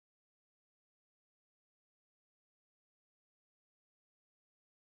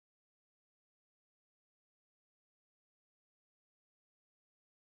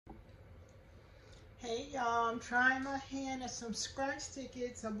Hey y'all, I'm trying my hand at some scratch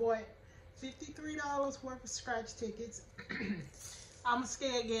tickets. I bought $53 worth of scratch tickets. I'm a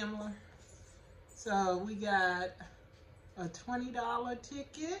scared gambler. So we got a $20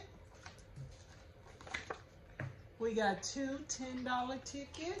 ticket. We got two $10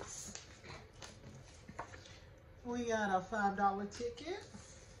 tickets. We got a $5 ticket.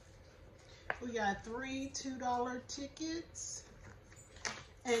 We got three $2 tickets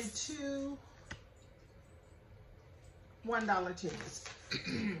and two $1 tickets.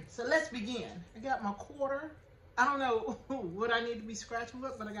 So let's begin. I got my quarter. I don't know what I need to be scratching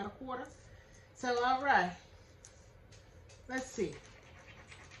with, but I got a quarter. So all right, let's see.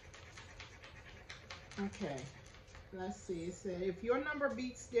 Okay, let's see. It said if your number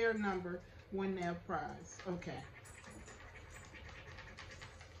beats their number, win their prize. Okay.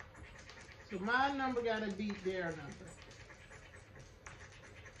 So my number gotta beat their number.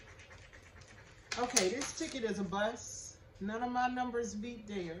 Okay, this ticket is a bust. None of my numbers beat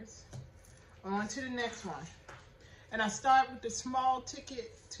theirs. On to the next one. And I start with the small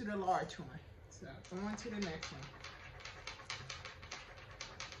ticket to the large one. So on to the next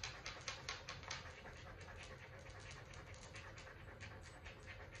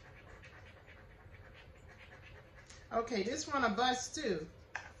one. Okay, this one a bust too.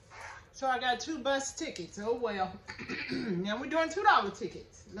 So I got two bus tickets. Oh well. Now we're doing $2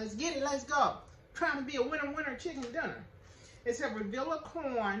 tickets. Let's get it. Let's go. Trying to be a winner chicken dinner. It said reveal a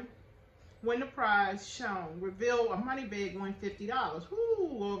coin, win the prize shown. Reveal a money bag, win $50. Woo!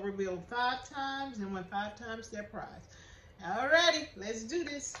 Or reveal 5 times and win 5 times their prize. Alrighty, let's do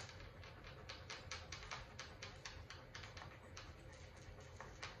this.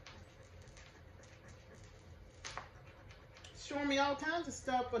 Showing me all kinds of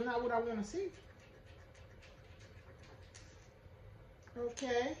stuff, but not what I want to see.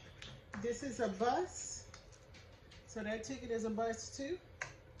 Okay, this is a bus. So that ticket is a bus too.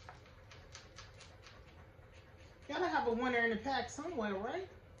 Gotta have a winner in the pack somewhere, right?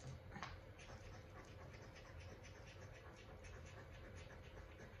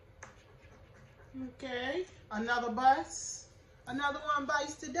 Okay, another bus. Another one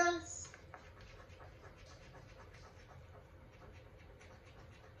bites the dust.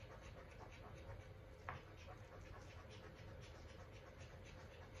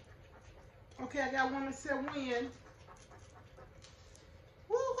 Okay, I got one that said win.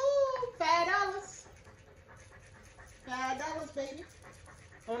 Woohoo! $5. $5, baby.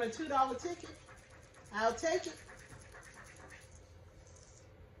 On a $2 ticket. I'll take it.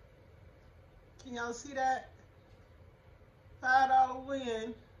 Can y'all see that? $5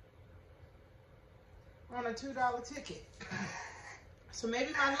 win on a $2 ticket. So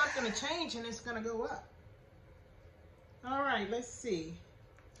maybe my luck gonna change and it's gonna go up. All right, let's see.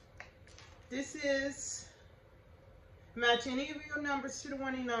 This is match any of your numbers to the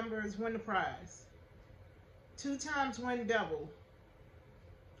winning numbers, win the prize. 2 times win double.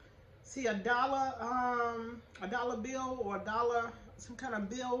 See a dollar bill or a dollar, some kind of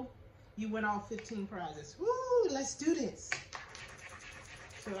bill, you win all 15 prizes. Woo, let's do this.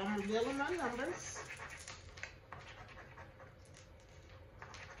 So I'm revealing my numbers.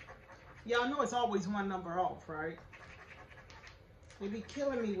 Y'all know it's always one number off, right? They be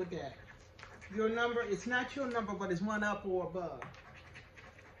killing me with that. Your number, it's not your number, but it's one up or above.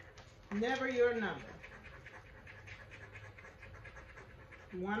 Never your number.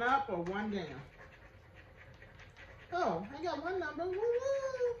 One up or one down. Oh, I got one number.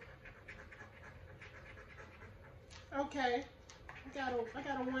 Woo-woo. Okay, I got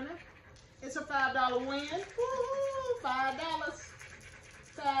a winner. It's a $5 win. Woo-hoo, $5.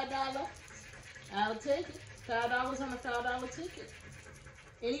 $5. I'll take it. $5 on a $5 ticket.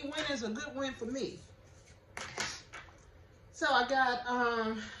 Any win is a good win for me. So I got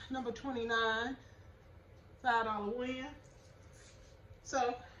number 29, $5 win.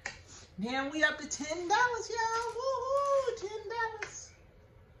 So now we up to $10, y'all. Woohoo, $10.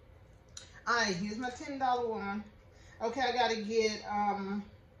 All right, here's my $10 one. Okay, I gotta get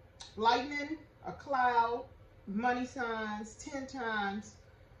lightning, a cloud, money signs 10 times,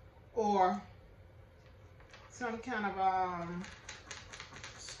 or some kind of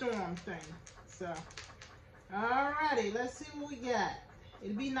storm thing. So, alrighty, let's see what we got.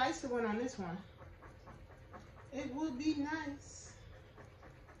 It'd be nice to win on this one. It would be nice.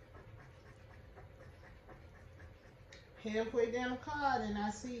 Halfway down the card and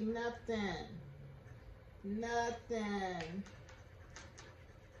I see nothing. Nothing.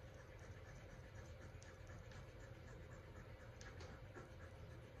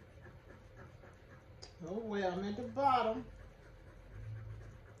 Oh well, I'm at the bottom.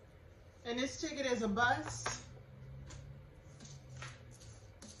 And this ticket is a bus.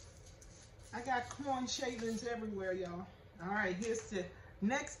 I got corn shavings everywhere, y'all. All right, here's the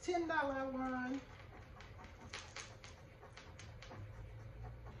next $10 one.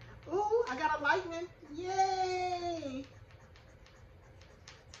 Ooh, I got a lightning. Yay!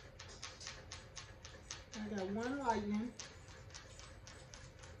 I got one lightning.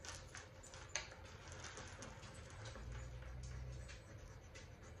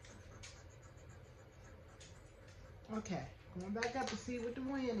 Okay, going back up to see what the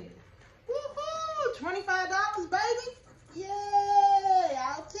win is. Woohoo! $25, baby! Yay!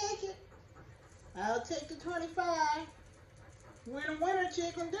 I'll take it. I'll take the 25. Winner,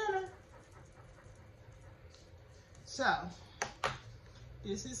 chicken dinner. So,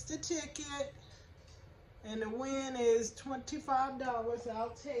 this is the ticket. And the win is $25. I'll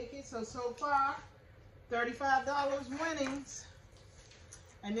take it. So far, $35 winnings.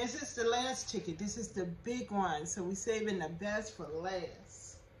 And this is the last ticket. This is the big one. So we're saving the best for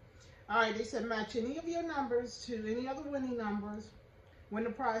last. All right, they said match any of your numbers to any other winning numbers when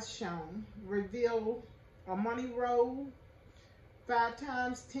the prize shown. Reveal a money roll 5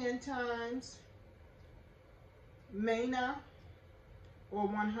 times, 10 times, Mana, or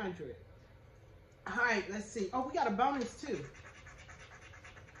 100. All right, let's see. Oh, we got a bonus too.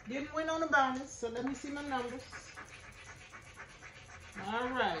 Didn't win on the bonus, so let me see my numbers. All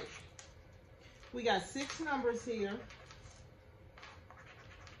right. We got 6 numbers here.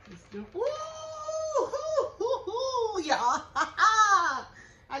 Let's do, y'all.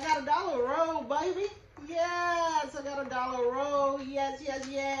 I got $1 roll, baby. Yes, I got $1 roll. Yes, yes,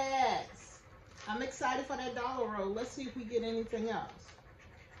 yes. I'm excited for that $1 roll. Let's see if we get anything else.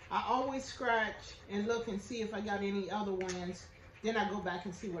 I always scratch and look and see if I got any other wins. Then I go back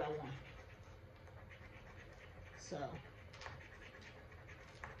and see what I won. So.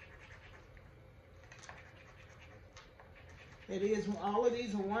 It is, all of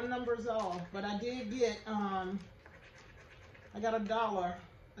these are 1 numbers off, but I did get, I got $1.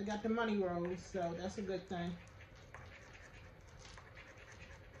 I got the money rolls, so that's a good thing.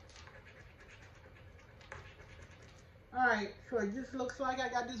 All right, so it just looks like I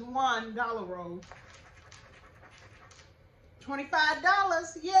got this $1 roll.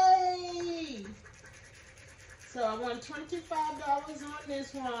 $25, yay! So I won $25 on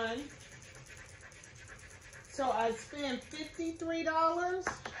this one. So I spent $53.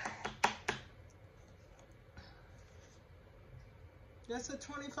 That's a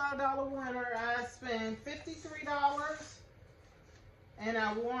 $25 winner. I spent $53 and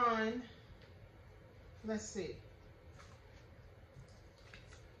I won, let's see.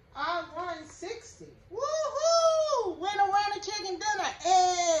 I won $60. Woohoo! Winner, chicken dinner.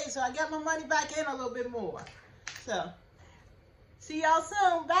 Hey, so I got my money back in a little bit more. So, see y'all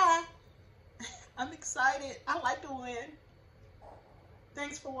soon. Bye. I'm excited. I like to win.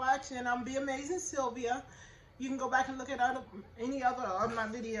 Thanks for watching. I'm Be Amazing Sylvia. You can go back and look at any other of my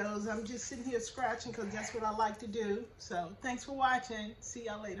videos. I'm just sitting here scratching because that's what I like to do. So, thanks for watching. See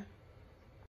y'all later.